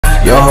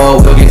your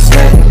hoe will get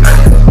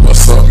smacked.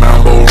 What's up,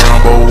 Mambo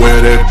Rambo?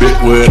 Where that bit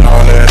with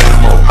all that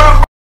ammo?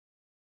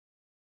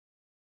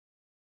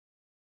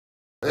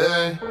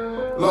 Hey,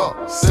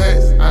 look,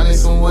 sex, I need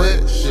some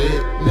wet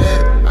shit,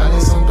 net, I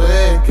need some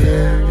bad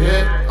care,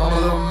 yeah, I'm a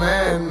little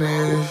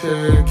madness,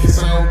 yeah,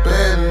 kiss on your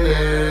belly,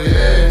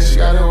 yeah, she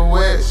got that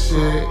wet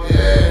shit,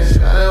 yeah, she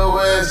got that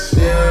wet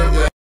shit,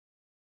 yeah.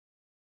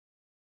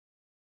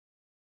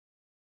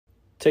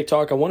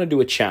 TikTok, I want to do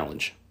a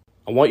challenge.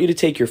 I want you to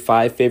take your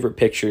 5 favorite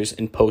pictures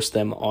and post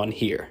them on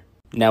here.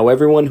 Now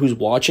everyone who's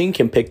watching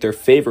can pick their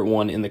favorite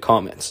one in the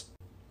comments.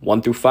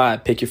 1 through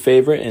 5, pick your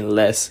favorite and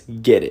let's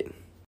get it.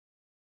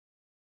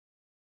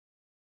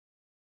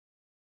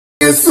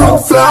 It's so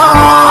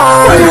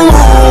fly,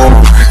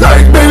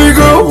 like baby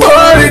girl,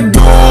 what it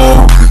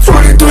do?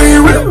 23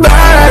 with a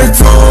bad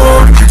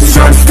attitude, just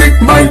trying to stick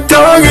my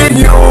tongue in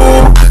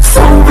you.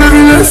 So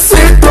baby, let's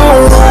hit the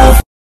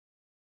roof.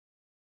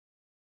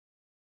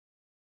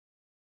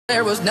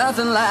 There was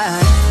nothing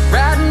like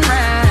riding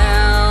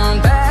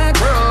round back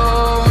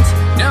roads,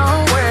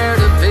 nowhere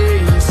to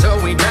be, so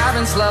we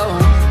driving slow,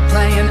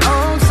 playing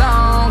old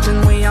songs,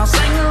 and we all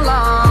sing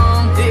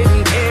along,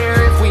 didn't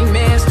care if we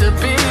missed a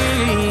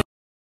beat.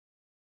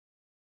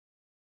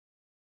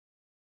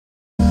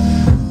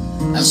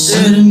 I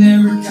should've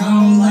never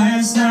called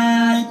last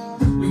night.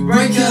 We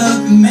break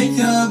up and make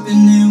up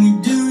and then we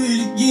do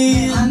it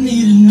again. I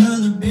need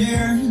another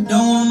beer,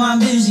 don't want my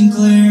vision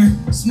clear.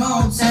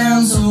 Small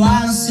town so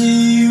I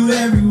see you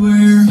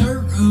everywhere.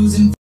 Dirt roads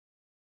and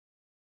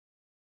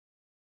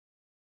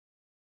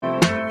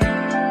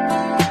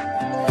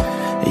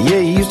yeah,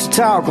 you used to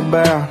talk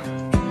about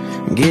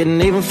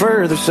getting even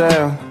further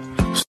south,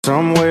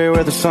 somewhere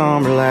where the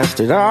summer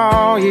lasted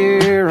all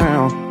year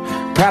round.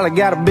 Probably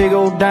got a big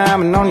old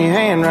diamond on your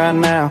hand right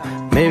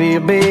now, maybe a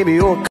baby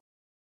or